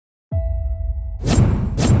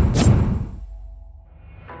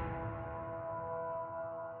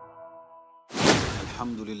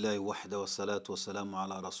الحمد لله وحده والصلاة والسلام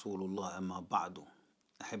على رسول الله أما بعد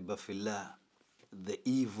أحب في الله. The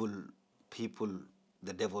evil people,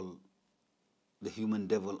 the devil, the human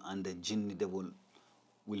devil and the jinn devil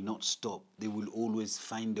will not stop. They will always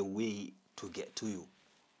find a way to get to you.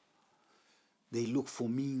 They look for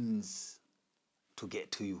means to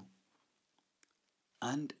get to you,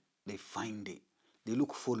 and they find it. They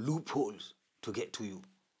look for loopholes to get to you,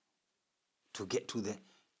 to get to the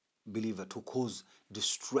believer, to cause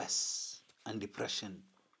distress and depression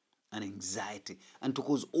and anxiety, and to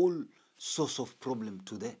cause all sorts of problem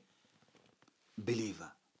to the believer.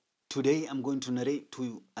 Today I'm going to narrate to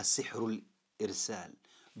you a sihrul irsal,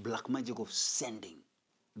 black magic of sending.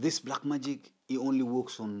 This black magic, it only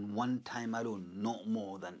works on one time alone, not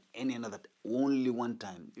more than any another. Only one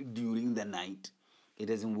time, during the night. It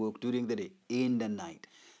doesn't work during the day. In the night,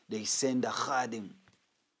 they send a khadim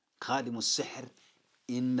al-sihr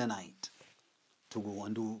in the night to go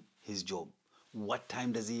and do his job. What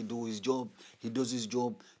time does he do his job? He does his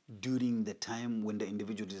job during the time when the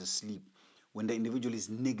individual is asleep, when the individual is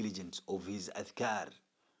negligent of his adhkar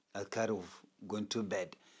of going to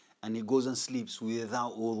bed, and he goes and sleeps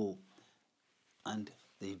without wudu, and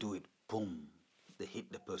they do it, boom, they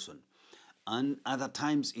hit the person. And other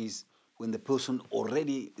times is when the person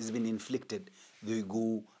already has been inflicted, they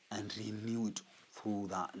go and renew it through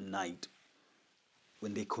that night.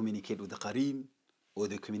 When they communicate with the Qareem, or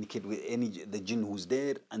they communicate with the jinn who's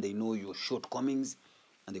there, and they know your shortcomings,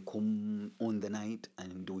 and they come on the night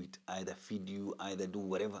and do it, either feed you, either do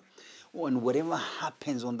whatever. And whatever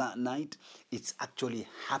happens on that night, it's actually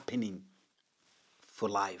happening for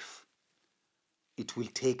life. It will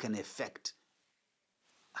take an effect.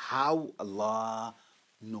 How? Allah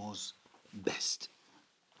knows best.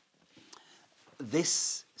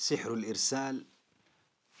 This sihrul irsal,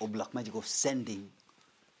 or black magic of sending,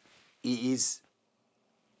 it is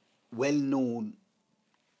well known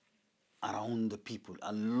around the people.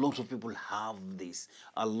 A lot of people have this.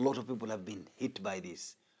 A lot of people have been hit by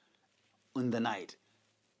this in the night.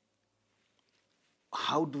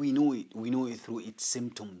 How do we know it? We know it through its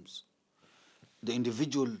symptoms. The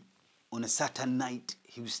individual on a certain night,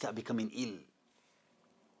 he will start becoming ill.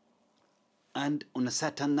 And on a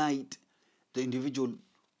certain night, the individual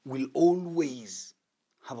will always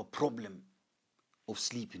have a problem of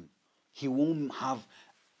sleeping. He won't have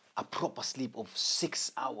a proper sleep of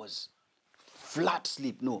 6 hours, flat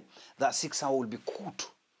sleep. No, that 6 hours will be cut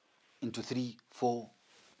into 3, 4,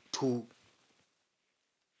 2.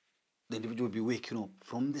 The individual will be waking up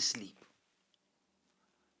from the sleep.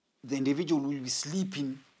 The individual will be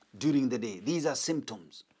sleeping during the day. These are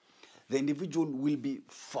symptoms. The individual will be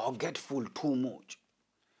forgetful too much.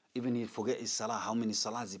 Even he forget his salah, how many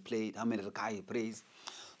salahs he played, how many rak'ah he prays.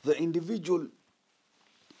 The individual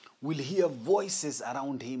will hear voices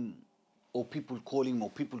around him, or people calling him,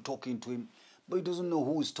 or people talking to him, but he doesn't know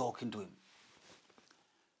who is talking to him.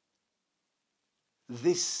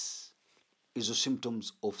 This is the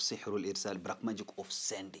symptoms of sihrul irsal, black magic of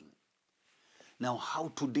sending. Now, how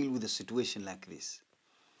to deal with a situation like this?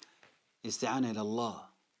 Isti'ana ila Allah.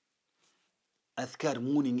 Adhkar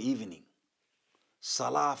morning, evening.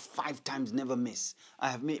 Salah 5 times, never miss.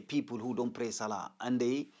 I have met people who don't pray salah and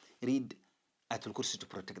they read Ayatul Kursi to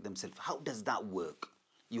protect themselves. How does that work?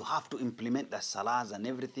 You have to implement the salahs and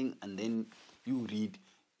everything, and then you read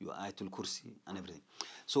your Ayatul Kursi and everything.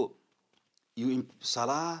 So, you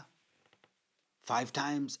salah 5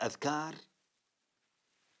 times, adhkar,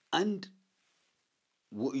 and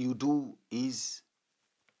what you do is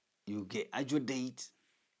you get ajwa date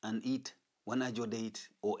and eat one ajwa date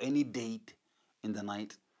or any date in the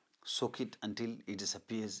night, soak it until it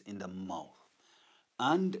disappears in the mouth.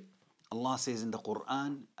 And Allah says in the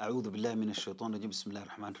Quran, أعوذ بالله من الشيطان الرجيم بسم الله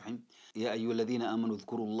الرحمن الرحيم يا أيها الذين آمنوا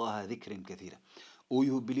اذكروا الله ذكرا كثيرا. O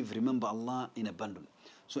you who believe, remember Allah in abundance.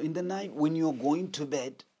 So in the night when you're going to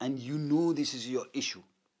bed and you know this is your issue,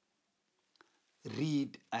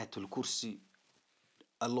 read Ayatul Kursi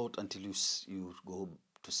a lot until you go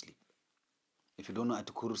to sleep. If you don't know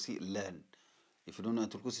Ayatul Kursi, learn. If you don't know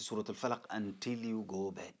Ayatul Kursi, Surah Al-Falaq until you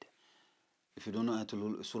go bed. If you don't know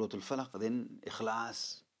Surah Al-Falaq, then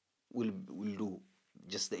Ikhlas will do.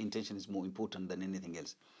 Just the intention is more important than anything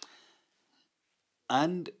else.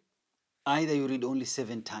 And either you read only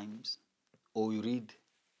 7 times or you read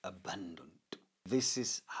abundant. This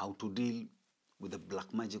is how to deal with the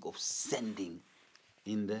black magic of sending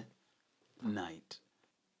in the night.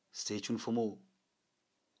 Stay tuned for more.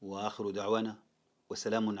 وآخر دعوانا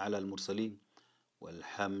وسلام على المرسلين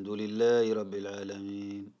والحمد لله رب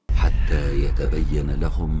العالمين. حتى يتبين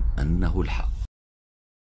لهم أنه الحق.